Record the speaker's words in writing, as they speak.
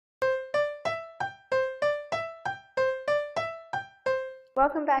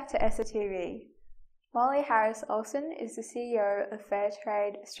Welcome back to ESSA TV. Molly Harriss Olson is the CEO of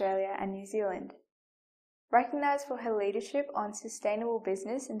Fairtrade Australia and New Zealand. Recognised for her leadership on sustainable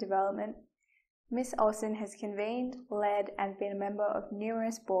business and development, Ms Olson has convened, led and been a member of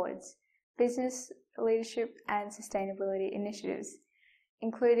numerous boards, business, leadership and sustainability initiatives,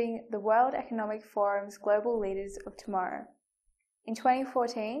 including the World Economic Forum's Global Leaders of Tomorrow. In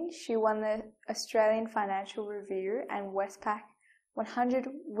 2014, she won the Australian Financial Review and Westpac 100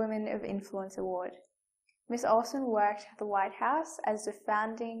 Women of Influence Award. Ms Olson worked at the White House as the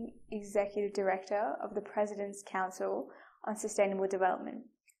founding executive director of the President's Council on Sustainable Development,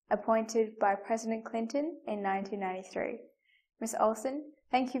 appointed by President Clinton in 1993. Ms Olson,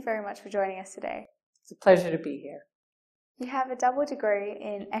 thank you very much for joining us today. It's a pleasure to be here. You have a double degree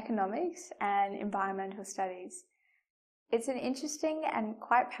in economics and environmental studies. It's an interesting and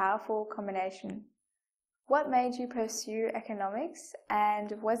quite powerful combination. What made you pursue economics,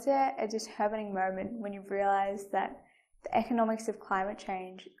 and was there a determining moment when you realized that the economics of climate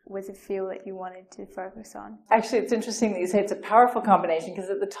change was a field that you wanted to focus on? Actually, it's interesting that you say it's a powerful combination, because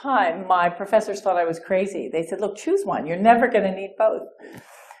at the time, my professors thought I was crazy. They said, look, choose one. You're never going to need both.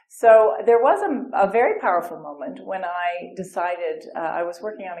 So there was a very powerful moment when I decided I was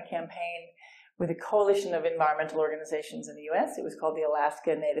working on a campaign with a coalition of environmental organizations in the US. It was called the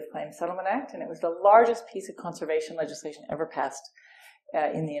Alaska Native Claims Settlement Act, and it was the largest piece of conservation legislation ever passed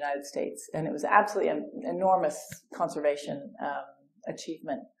in the United States. And it was absolutely an enormous conservation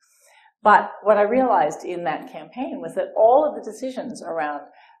achievement. But what I realized in that campaign was that all of the decisions around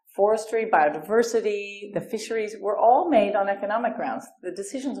forestry, biodiversity, the fisheries were all made on economic grounds. The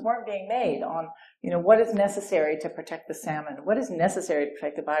decisions weren't being made on, what is necessary to protect the salmon, what is necessary to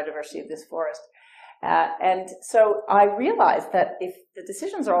protect the biodiversity of this forest. And so I realized that if the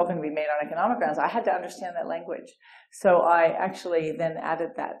decisions are all going to be made on economic grounds, I had to understand that language. So I actually then added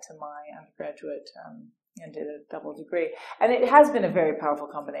that to my undergraduate and did a double degree. And it has been a very powerful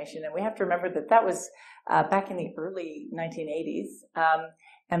combination. And we have to remember that that was back in the early 1980s.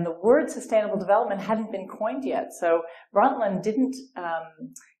 And the word sustainable development hadn't been coined yet. So Brundtland didn't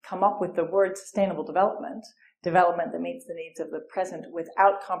come up with the word sustainable development that meets the needs of the present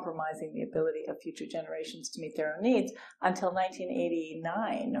without compromising the ability of future generations to meet their own needs until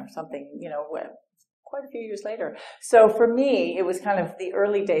 1989 or something, quite a few years later. So for me, it was kind of the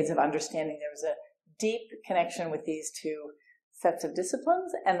early days of understanding there was a deep connection with these two sets of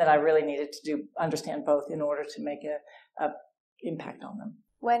disciplines, and that I really needed to understand both in order to make a impact on them.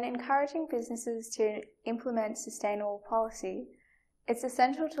 When encouraging businesses to implement sustainable policy, it's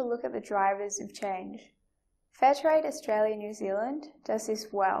essential to look at the drivers of change. Fairtrade Australia New Zealand does this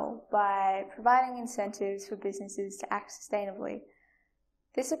well by providing incentives for businesses to act sustainably.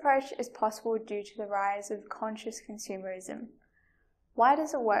 This approach is possible due to the rise of conscious consumerism. Why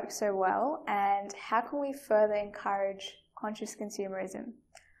does it work so well, and how can we further encourage conscious consumerism?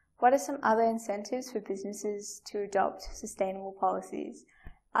 What are some other incentives for businesses to adopt sustainable policies,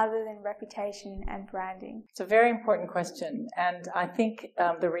 other than reputation and branding? It's a very important question. And I think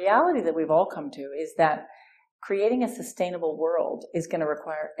the reality that we've all come to is that creating a sustainable world is going to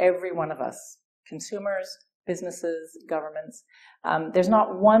require every one of us, consumers, businesses, governments. There's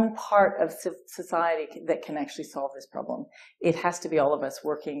not one part of society that can actually solve this problem. It has to be all of us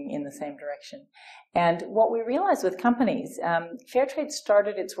working in the same direction. And what we realized with companies, Fairtrade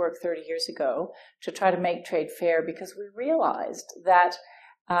started its work 30 years ago to try to make trade fair, because we realized that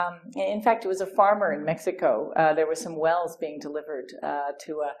in fact, it was a farmer in Mexico. There were some wells being delivered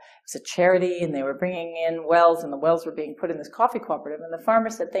to it was a charity, and they were bringing in wells, and the wells were being put in this coffee cooperative. And the farmer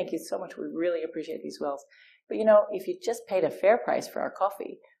said, "Thank you so much. We really appreciate these wells. But if you just paid a fair price for our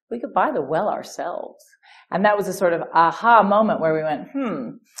coffee, we could buy the well ourselves." And that was a sort of aha moment where we went,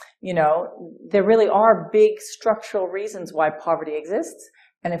 there really are big structural reasons why poverty exists.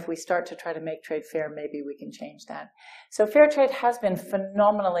 And if we start to try to make trade fair, maybe we can change that. So Fairtrade has been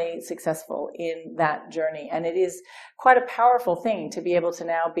phenomenally successful in that journey. And it is quite a powerful thing to be able to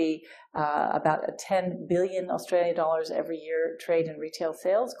now be about a 10 billion Australian dollars every year trade and retail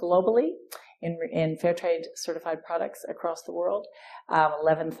sales globally in Fairtrade certified products across the world.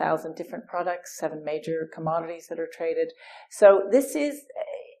 11,000 different products, 7 major commodities that are traded. So this is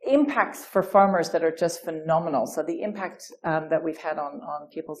impacts for farmers that are just phenomenal. So the impact that we've had on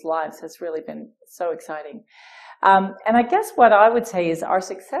people's lives has really been so exciting. And I guess what I would say is our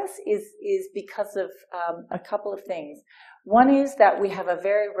success is because of a couple of things. One is that we have a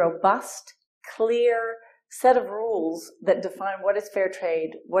very robust, clear set of rules that define what is fair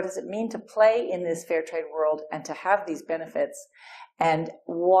trade, what does it mean to play in this fair trade world and to have these benefits. And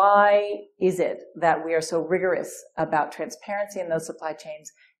why is it that we are so rigorous about transparency in those supply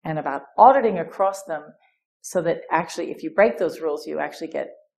chains and about auditing across them, so that actually if you break those rules, you actually get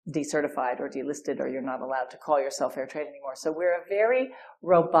decertified or delisted, or you're not allowed to call yourself Fairtrade anymore. So we're a very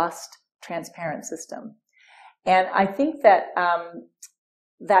robust, transparent system. And I think that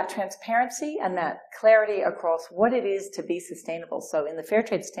that transparency and that clarity across what it is to be sustainable. So in the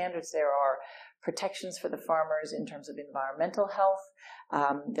Fairtrade standards, there are protections for the farmers in terms of environmental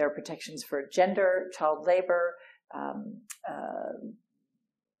health. There are protections for gender, child labor,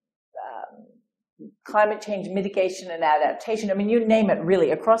 climate change mitigation and adaptation. I mean, you name it,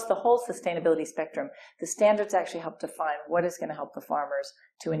 really. Across the whole sustainability spectrum, the standards actually help define what is going to help the farmers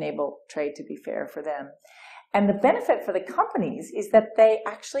to enable trade to be fair for them. And the benefit for the companies is that they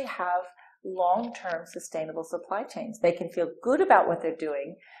actually have long-term sustainable supply chains. They can feel good about what they're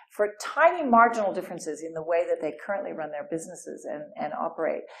doing for tiny marginal differences in the way that they currently run their businesses and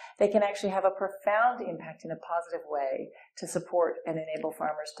operate. They can actually have a profound impact in a positive way to support and enable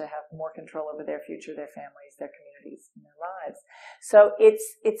farmers to have more control over their future, their families, their communities, and their lives. So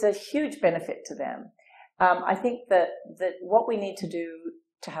it's a huge benefit to them. I think that what we need to do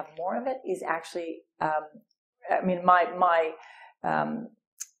to have more of it is actually, I mean,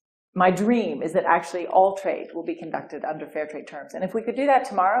 my dream is that actually all trade will be conducted under fair trade terms. And if we could do that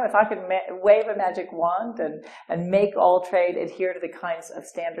tomorrow, if I could wave a magic wand and make all trade adhere to the kinds of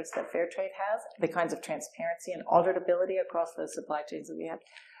standards that fair trade has, the kinds of transparency and auditability across the supply chains that we have,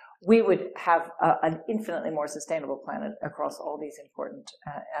 we would have an infinitely more sustainable planet across all these important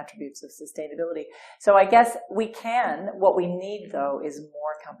attributes of sustainability. So I guess we can, what we need though is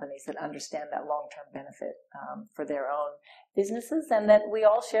more companies that understand that long-term benefit for their own businesses, and that we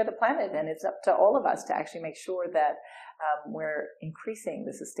all share the planet, and it's up to all of us to actually make sure that we're increasing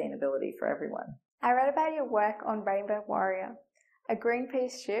the sustainability for everyone. I read about your work on Rainbow Warrior, a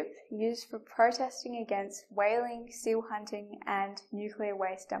Greenpeace ship used for protesting against whaling, seal hunting, and nuclear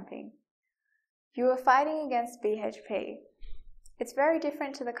waste dumping. You were fighting against BHP. It's very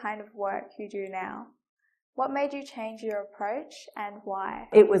different to the kind of work you do now. What made you change your approach, and why?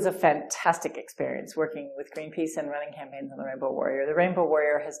 It was a fantastic experience working with Greenpeace and running campaigns on the Rainbow Warrior. The Rainbow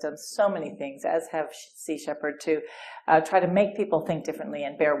Warrior has done so many things, as have Sea Shepherd, to try to make people think differently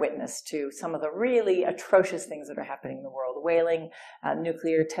and bear witness to some of the really atrocious things that are happening in the world, whaling,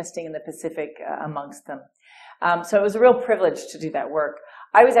 nuclear testing in the Pacific amongst them. So it was a real privilege to do that work.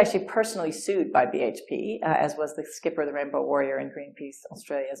 I was actually personally sued by BHP, as was the skipper of the Rainbow Warrior and Greenpeace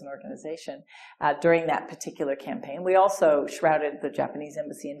Australia as an organization, during that particular campaign. We also shrouded the Japanese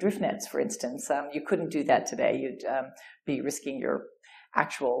embassy in drift nets, for instance. You couldn't do that today. You'd be risking your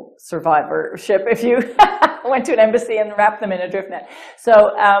actual survivorship if you went to an embassy and wrapped them in a drift net.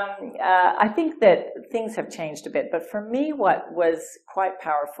 So I think that things have changed a bit. But for me, what was quite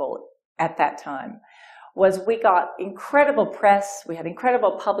powerful at that time was we got incredible press, we had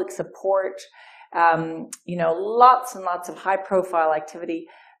incredible public support, lots and lots of high-profile activity.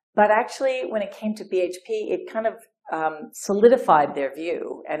 But actually, when it came to BHP, it kind of solidified their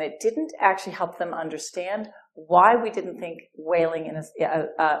view, and it didn't actually help them understand why we didn't think whaling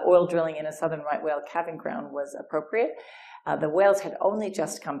oil drilling in a southern right whale calving ground was appropriate. The whales had only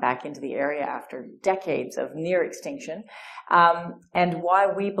just come back into the area after decades of near extinction, and why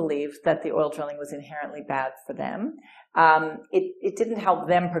we believed that the oil drilling was inherently bad for them. It didn't help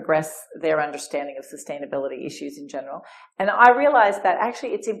them progress their understanding of sustainability issues in general. And I realized that actually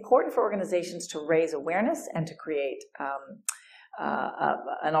it's important for organizations to raise awareness and to create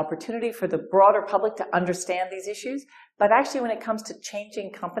an opportunity for the broader public to understand these issues. But actually, when it comes to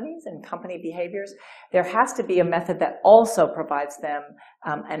changing companies and company behaviors, there has to be a method that also provides them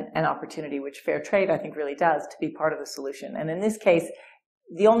an opportunity, which fair trade, I think, really does, to be part of the solution. And in this case,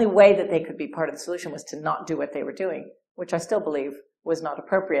 the only way that they could be part of the solution was to not do what they were doing, which I still believe was not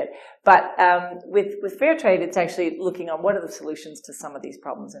appropriate. But with fair trade, it's actually looking on what are the solutions to some of these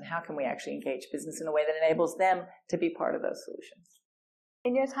problems, and how can we actually engage business in a way that enables them to be part of those solutions.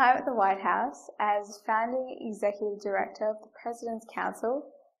 In your time at the White House as founding executive director of the President's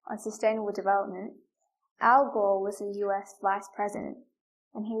Council on Sustainable Development, Al Gore was the US vice president,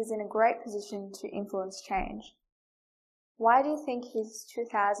 and he was in a great position to influence change. Why do you think his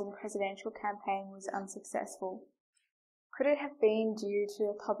 2000 presidential campaign was unsuccessful? Could it have been due to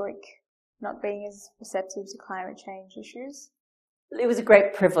the public not being as receptive to climate change issues? It was a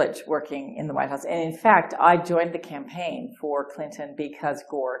great privilege working in the White House. And in fact, I joined the campaign for Clinton because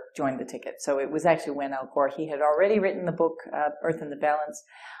Gore joined the ticket. So it was actually when Al Gore, he had already written the book, Earth in the Balance.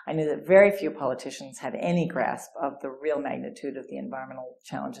 I knew that very few politicians had any grasp of the real magnitude of the environmental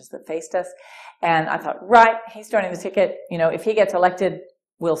challenges that faced us. And I thought, right, he's joining the ticket. You know, if he gets elected,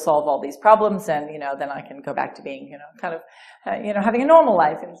 we'll solve all these problems, and, you know, then I can go back to being, you know, kind of, you know, having a normal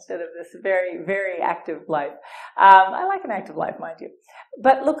life instead of this very, very active life. I like an active life, mind you.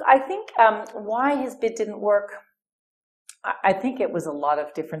 But look, I think why his bid didn't work, I think it was a lot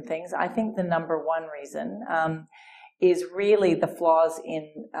of different things. I think the number one reason is really the flaws in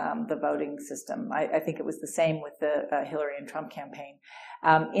the voting system. I think it was the same with the Hillary and Trump campaign.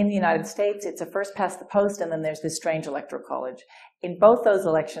 In the United States, it's a first past the post, and then there's this strange electoral college. In both those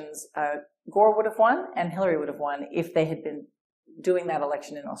elections, Gore would have won and Hillary would have won if they had been doing that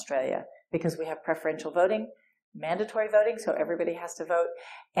election in Australia, because we have preferential voting, mandatory voting, so everybody has to vote,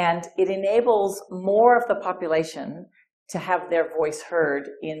 and it enables more of the population to have their voice heard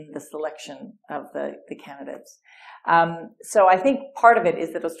in the selection of the candidates. So I think part of it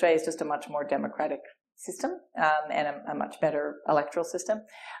is that Australia is just a much more democratic system and a much better electoral system.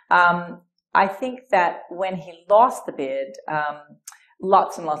 I think that when he lost the bid,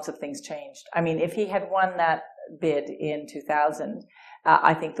 lots and lots of things changed. I mean, if he had won that bid in 2000,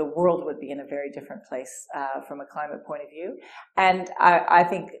 I think the world would be in a very different place from a climate point of view. And I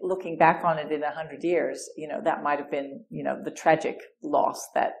think looking back on it in 100 years, you know, that might have been, you know, the tragic loss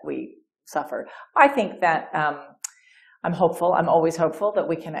that we suffered. I think that I'm hopeful, I'm always hopeful that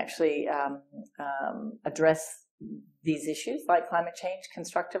we can actually address these issues like climate change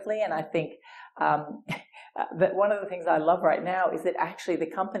constructively. And I think that one of the things I love right now is that actually the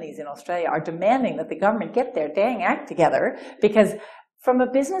companies in Australia are demanding that the government get their dang act together, because from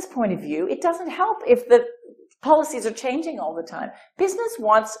a business point of view, it doesn't help if the policies are changing all the time. Business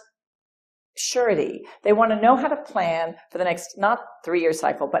wants surety. They want to know how to plan for the next, not 3-year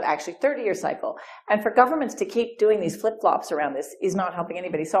cycle, but actually 30-year cycle. And for governments to keep doing these flip-flops around this is not helping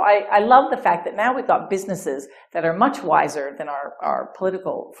anybody. So I love the fact that now we've got businesses that are much wiser than our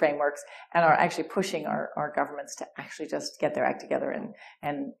political frameworks and are actually pushing our governments to actually just get their act together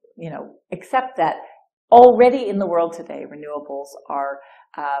and you know, accept that already in the world today, renewables are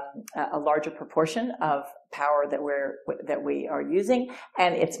a larger proportion of power that we are using,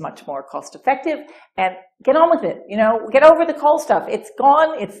 and it's much more cost effective. And get on with it. You know, get over the coal stuff. It's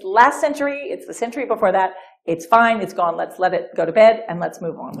gone. It's last century. It's the century before that. It's fine. It's gone. Let's let it go to bed, and let's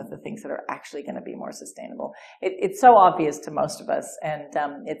move on with the things that are actually going to be more sustainable. It's so obvious to most of us, and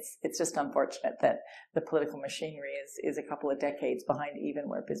it's just unfortunate that the political machinery is a couple of decades behind even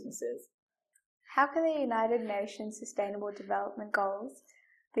where business is. How can the United Nations Sustainable Development Goals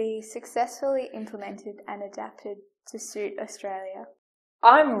be successfully implemented and adapted to suit Australia?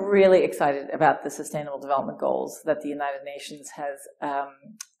 I'm really excited about the Sustainable Development Goals that the United Nations has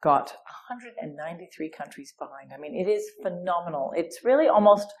got 193 countries behind. I mean, it is phenomenal. It's really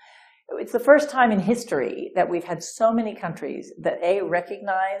it's the first time in history that we've had so many countries that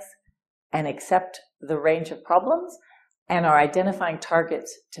recognize and accept the range of problems and are identifying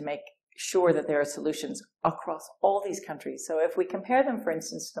targets to make sure that there are solutions across all these countries. So if we compare them, for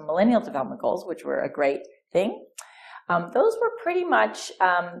instance, to the Millennial Development Goals, which were a great thing, those were pretty much,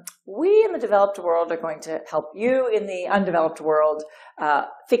 we in the developed world are going to help you in the undeveloped world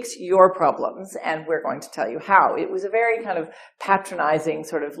fix your problems, and we're going to tell you how. It was a very kind of patronizing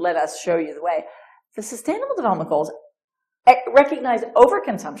sort of, let us show you the way. The Sustainable Development Goals recognize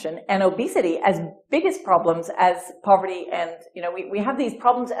overconsumption and obesity as biggest problems as poverty, and you know, we have these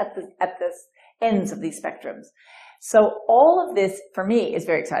problems at the ends of these spectrums. So all of this for me is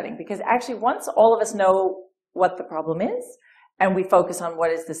very exciting, because actually once all of us know what the problem is and we focus on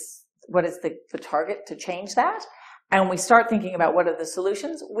what is the target to change that, and we start thinking about what are the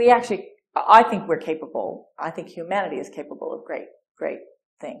solutions, I think we're capable, I think humanity is capable of great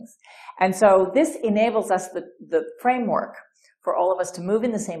things. And so this enables us the framework for all of us to move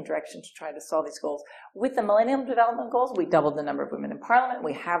in the same direction to try to solve these goals. With the Millennium Development Goals, we doubled the number of women in parliament.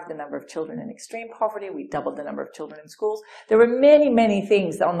 We have the number of children in extreme poverty. We doubled the number of children in schools. There were many, many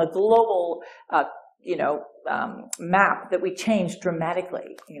things on the global map that we changed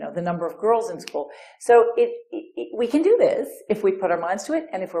dramatically. You know, the number of girls in school. So we can do this if we put our minds to it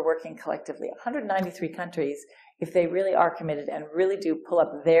and if we're working collectively. 193 countries, if they really are committed and really do pull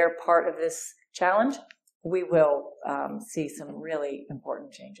up their part of this challenge, we will see some really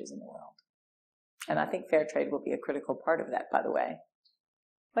important changes in the world. And I think Fairtrade will be a critical part of that, by the way.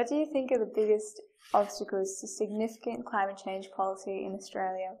 What do you think are the biggest obstacles to significant climate change policy in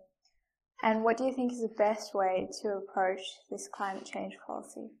Australia? And what do you think is the best way to approach this climate change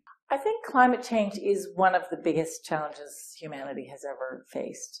policy? I think climate change is one of the biggest challenges humanity has ever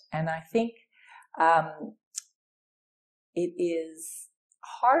faced. And I think it is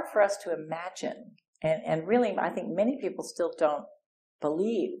hard for us to imagine, and really I think many people still don't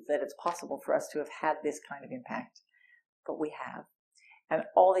believe that it's possible for us to have had this kind of impact, but we have. And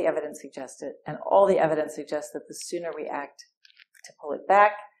all the evidence suggests it, and all the evidence suggests that the sooner we act to pull it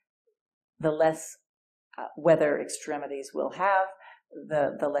back, the less weather extremities we'll have,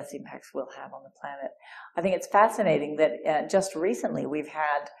 the less impacts we'll have on the planet. I think it's fascinating that just recently we've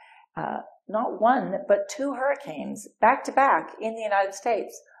had not one, but 2 hurricanes back to back in the United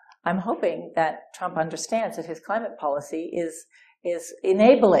States. I'm hoping that Trump understands that his climate policy is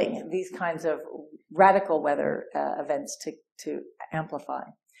enabling these kinds of radical weather events to amplify.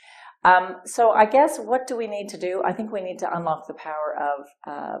 So I guess what do we need to do? I think we need to unlock the power of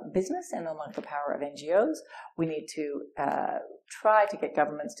business and unlock the power of NGOs. We need to try to get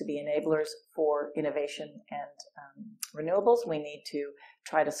governments to be enablers for innovation and renewables. We need to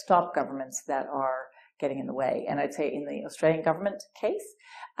try to stop governments that are getting in the way. And I'd say in the Australian government case,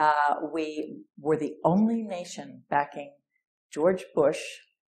 we were the only nation backing George Bush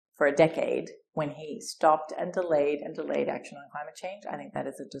for a decade when he stopped and delayed action on climate change. I think that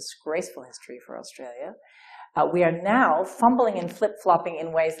is a disgraceful history for Australia. We are now fumbling and flip-flopping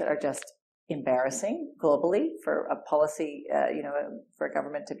in ways that are just embarrassing globally for a policy, for a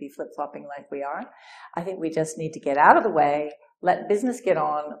government to be flip-flopping like we are. I think we just need to get out of the way, let business get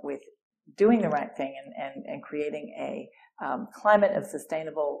on with doing the right thing and creating a climate of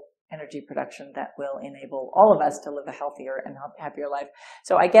sustainable energy production that will enable all of us to live a healthier and happier life.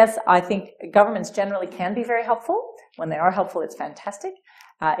 So I think governments generally can be very helpful. When they are helpful, it's fantastic.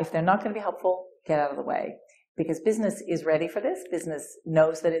 If they're not going to be helpful, get out of the way. Because business is ready for this. Business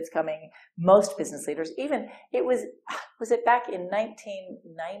knows that it's coming. Most business leaders, even, was it back in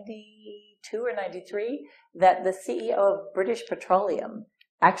 1992 or 93 that the CEO of British Petroleum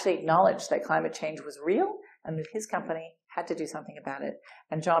actually acknowledged that climate change was real and that his company had to do something about it.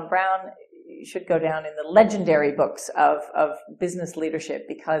 And John Brown should go down in the legendary books of business leadership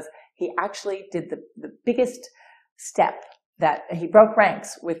because he actually did the biggest step, that he broke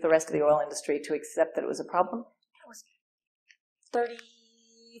ranks with the rest of the oil industry to accept that it was a problem. That was 30,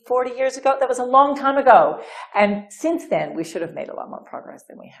 40 years ago. That was a long time ago. And since then, we should have made a lot more progress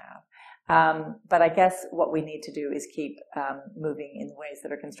than we have. But I guess what we need to do is keep moving in ways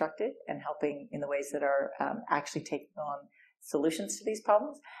that are constructive and helping in the ways that are actually taking on solutions to these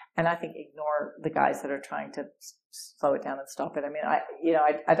problems. And I think ignore the guys that are trying to slow it down and stop it. I mean, I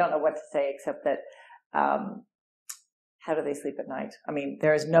don't know what to say except that how do they sleep at night? I mean,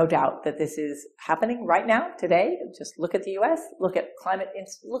 there is no doubt that this is happening right now, today. Just look at the US, look at climate,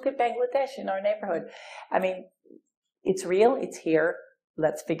 look at Bangladesh in our neighborhood. I mean, it's real, it's here.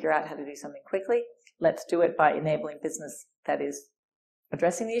 Let's figure out how to do something quickly. Let's do it by enabling business that is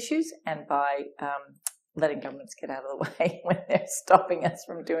addressing the issues and by letting governments get out of the way when they're stopping us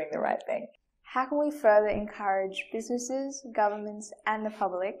from doing the right thing. How can we further encourage businesses, governments, and the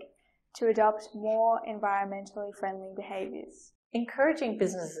public to adopt more environmentally friendly behaviours? Encouraging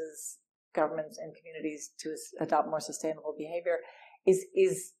businesses, governments, and communities to adopt more sustainable behavior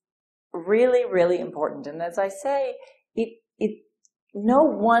is really, really important. And as I say, no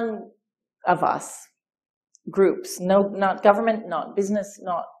one of us, groups, not government, not business,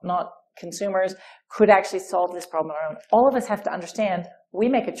 not consumers, could actually solve this problem on our own. All of us have to understand we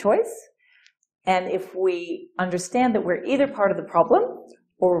make a choice, and if we understand that we're either part of the problem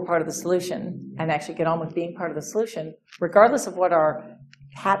or we're part of the solution, and actually get on with being part of the solution, regardless of what our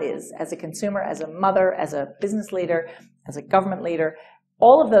hat is, as a consumer, as a mother, as a business leader, as a government leader,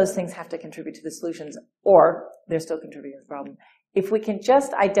 all of those things have to contribute to the solutions, or they're still contributing to the problem. If we can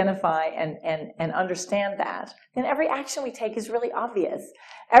just identify and understand that, then every action we take is really obvious.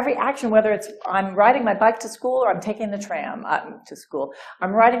 Every action, whether it's I'm riding my bike to school or I'm taking the tram to school,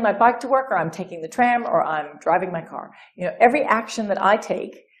 I'm riding my bike to work or I'm taking the tram or I'm driving my car. Every action that I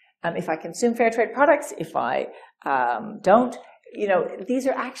take, if I consume Fairtrade products, if I don't, these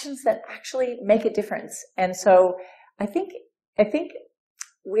are actions that actually make a difference. And so I think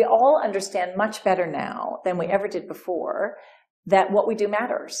we all understand much better now than we ever did before that what we do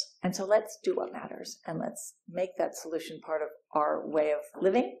matters. And so let's do what matters, and let's make that solution part of our way of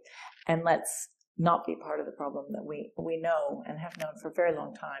living, and let's not be part of the problem that we know and have known for a very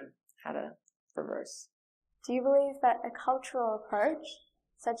long time how to reverse. Do you believe that a cultural approach,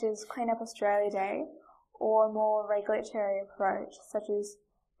 such as Clean Up Australia Day, or a more regulatory approach, such as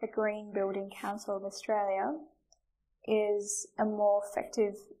the Green Building Council of Australia, is a more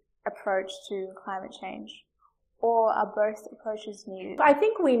effective approach to climate change? Or are both approaches needed? I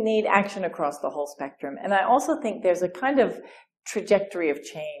think we need action across the whole spectrum. And I also think there's a kind of trajectory of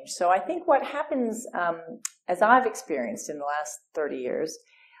change. So I think what happens, as I've experienced in the last 30 years,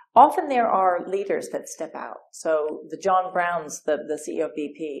 often there are leaders that step out. So the John Browns, the CEO of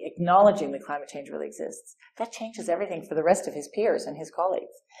BP, acknowledging that climate change really exists. That changes everything for the rest of his peers and his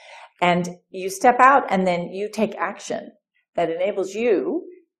colleagues. And you step out and then you take action that enables you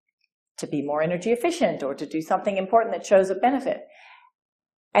to be more energy efficient or to do something important that shows a benefit.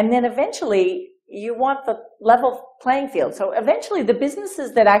 And then eventually you want the level playing field. So eventually the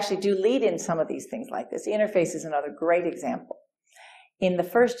businesses that actually do lead in some of these things like this, Interface is another great example. In the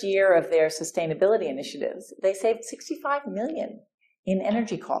first year of their sustainability initiatives, they saved $65 million in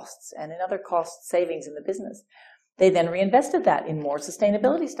energy costs and in other cost savings in the business. They then reinvested that in more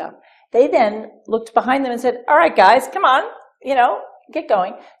sustainability stuff. They then looked behind them and said, all right, guys, come on, get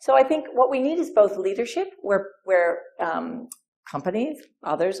going. So I think what we need is both leadership, where companies,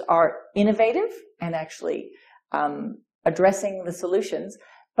 others are innovative and actually addressing the solutions.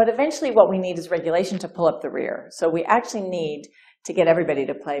 But eventually what we need is regulation to pull up the rear. So we actually need to get everybody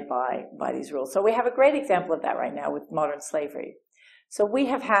to play by these rules. So we have a great example of that right now with modern slavery. So we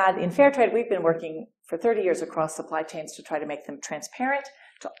have had, in Fairtrade, we've been working for 30 years across supply chains to try to make them transparent,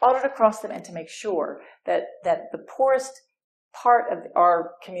 to audit across them, and to make sure that the poorest part of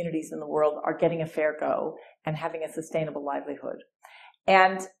our communities in the world are getting a fair go and having a sustainable livelihood.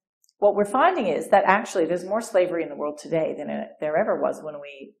 And what we're finding is that actually there's more slavery in the world today than there ever was when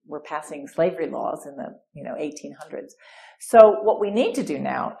we were passing slavery laws in the 1800s. So what we need to do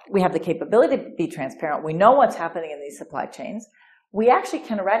now, we have the capability to be transparent. We know what's happening in these supply chains. We actually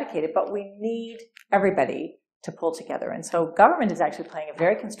can eradicate it, but we need everybody to pull together. And so government is actually playing a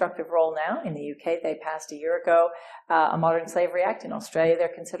very constructive role now. In the UK, they passed a year ago a Modern Slavery Act. In Australia,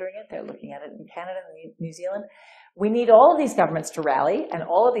 they're considering it. They're looking at it in Canada and New Zealand. We need all of these governments to rally and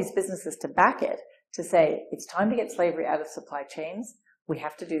all of these businesses to back it, to say it's time to get slavery out of supply chains. We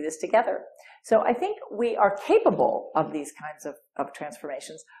have to do this together. So I think we are capable of these kinds of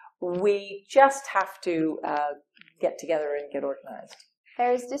transformations. We just have to get together and get organized.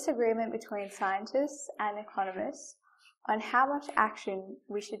 There is disagreement between scientists and economists on how much action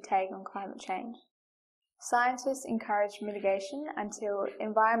we should take on climate change. Scientists encourage mitigation until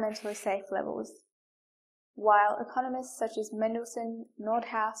environmentally safe levels, while economists such as Mendelssohn,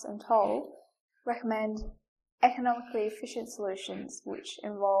 Nordhaus and Toll recommend economically efficient solutions which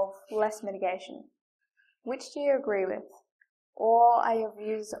involve less mitigation. Which do you agree with? Or are your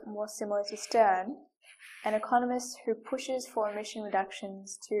views more similar to Stern, an economist who pushes for emission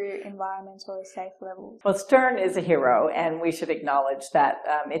reductions to environmentally safe levels? Well, Stern is a hero, and we should acknowledge that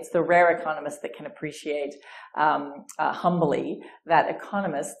it's the rare economist that can appreciate humbly that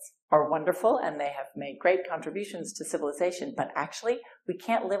economists are wonderful and they have made great contributions to civilization, but actually we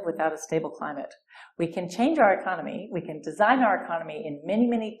can't live without a stable climate. We can change our economy, we can design our economy in many,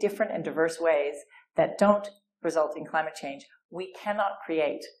 many different and diverse ways that don't result in climate change. We cannot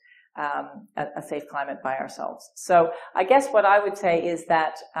create a safe climate by ourselves. So I guess what I would say is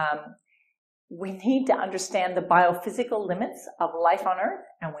that we need to understand the biophysical limits of life on Earth,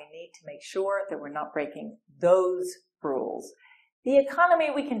 and we need to make sure that we're not breaking those rules. The economy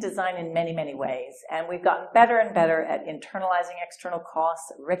we can design in many, many ways, and we've gotten better and better at internalizing external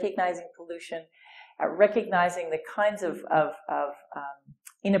costs, recognizing pollution, recognizing the kinds of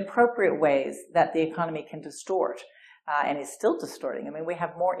inappropriate ways that the economy can distort and is still distorting. I mean, we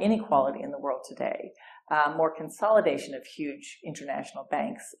have more inequality in the world today, more consolidation of huge international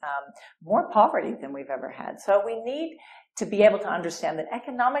banks, more poverty than we've ever had. So we need to be able to understand that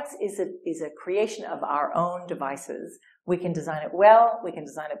economics is a creation of our own devices. We can design it well, we can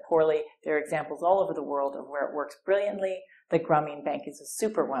design it poorly. There are examples all over the world of where it works brilliantly. The Grameen Bank is a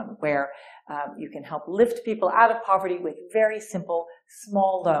super one where you can help lift people out of poverty with very simple,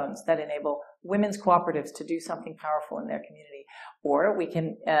 small loans that enable women's cooperatives to do something powerful in their community. Or we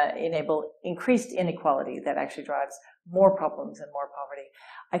can enable increased inequality that actually drives more problems and more poverty.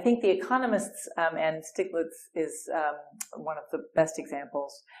 I think the economists, and Stiglitz is one of the best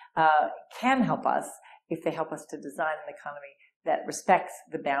examples, can help us if they help us to design an economy that respects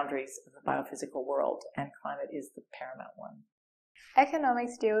the boundaries of the biophysical world, and climate is the paramount one.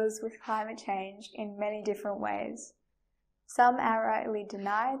 Economics deals with climate change in many different ways. Some outrightly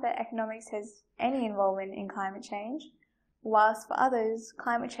deny that economics has any involvement in climate change, whilst for others,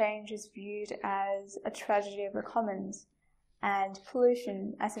 climate change is viewed as a tragedy of the commons and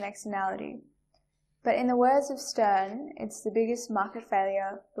pollution as an externality. But in the words of Stern, it's the biggest market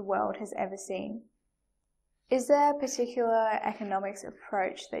failure the world has ever seen. Is there a particular economics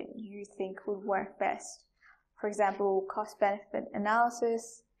approach that you think would work best? For example, cost-benefit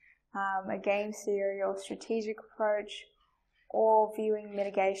analysis, a game theory or strategic approach, or viewing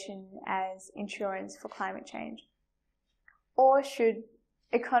mitigation as insurance for climate change? Or should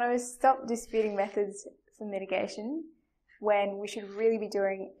economists stop disputing methods for mitigation when we should really be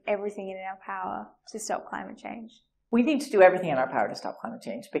doing everything in our power to stop climate change? We need to do everything in our power to stop climate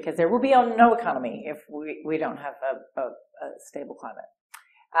change, because there will be no economy if we don't have a stable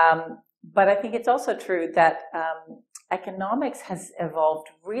climate. But I think it's also true that economics has evolved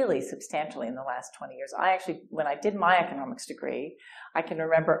really substantially in the last 20 years. When I did my economics degree, I can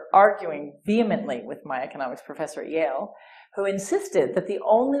remember arguing vehemently with my economics professor at Yale, who insisted that the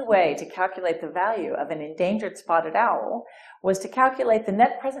only way to calculate the value of an endangered spotted owl was to calculate the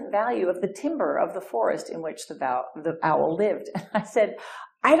net present value of the timber of the forest in which the owl lived. And I said,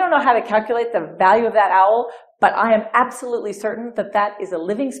 I don't know how to calculate the value of that owl, but I am absolutely certain that that is a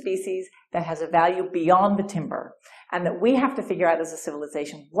living species that has a value beyond the timber, and that we have to figure out as a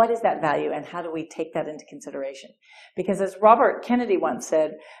civilization, what is that value and how do we take that into consideration? Because as Robert Kennedy once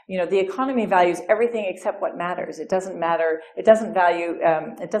said, the economy values everything except what matters. It doesn't matter, it doesn't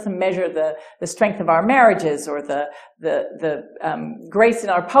measure the strength of our marriages or the grace in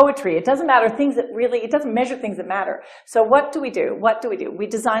our poetry. It doesn't matter it doesn't measure things that matter. So what do we do? We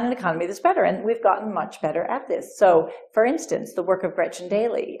design an economy that's better, and we've gotten much better at this. So for instance, the work of Gretchen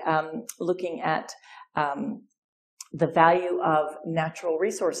Daly, looking at the value of natural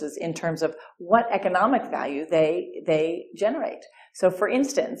resources in terms of what economic value they generate. So for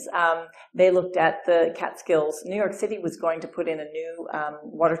instance, they looked at the Catskills. New York City was going to put in a new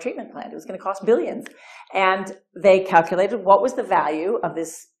water treatment plant. It was going to cost billions. And they calculated what was the value of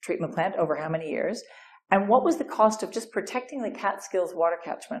this treatment plant over how many years, and what was the cost of just protecting the Catskills water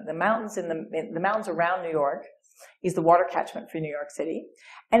catchment. The mountains the mountains around New York is the water catchment for New York City.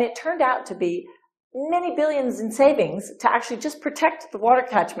 And it turned out to be many billions in savings to actually just protect the water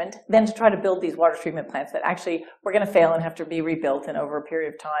catchment than to try to build these water treatment plants that actually were going to fail and have to be rebuilt, and over a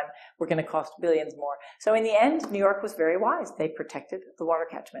period of time were going to cost billions more. So in the end, New York was very wise. They protected the water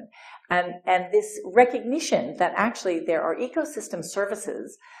catchment. And this recognition that actually there are ecosystem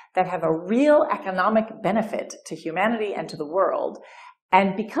services that have a real economic benefit to humanity and to the world,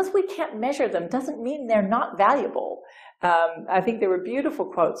 and because we can't measure them doesn't mean they're not valuable. I think there were beautiful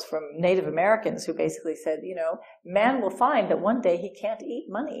quotes from Native Americans who basically said, man will find that one day he can't eat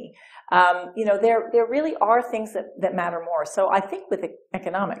money. There really are things that matter more. So I think with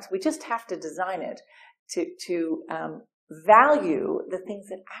economics, we just have to design it to value the things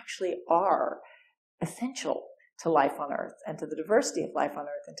that actually are essential to life on Earth and to the diversity of life on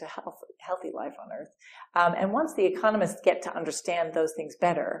Earth and to healthy life on Earth. And once the economists get to understand those things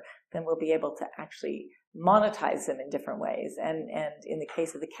better, then we'll be able to actually monetize them in different ways. And in the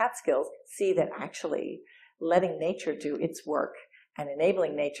case of the Catskills, see that actually letting nature do its work and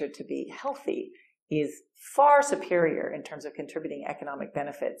enabling nature to be healthy is far superior in terms of contributing economic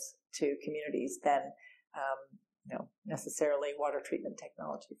benefits to communities than necessarily water treatment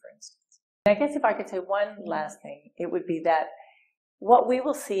technology, for instance. I guess if I could say one last thing, it would be that what we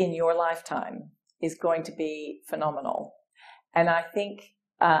will see in your lifetime is going to be phenomenal. And I think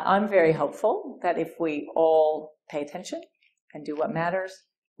I'm very hopeful that if we all pay attention and do what matters,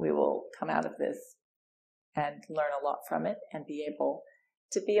 we will come out of this and learn a lot from it and be able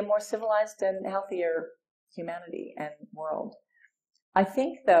to be a more civilized and healthier humanity and world. I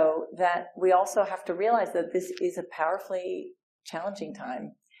think, though, that we also have to realize that this is a powerfully challenging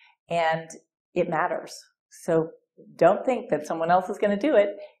time. And it matters. So don't think that someone else is going to do it.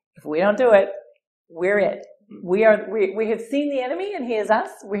 If we don't do it, we're it. We have seen the enemy and he is us.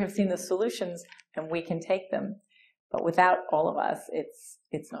 We have seen the solutions and we can take them. But without all of us,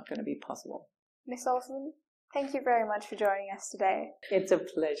 it's not going to be possible. Ms Olson, thank you very much for joining us today. It's a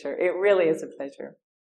pleasure. It really is a pleasure.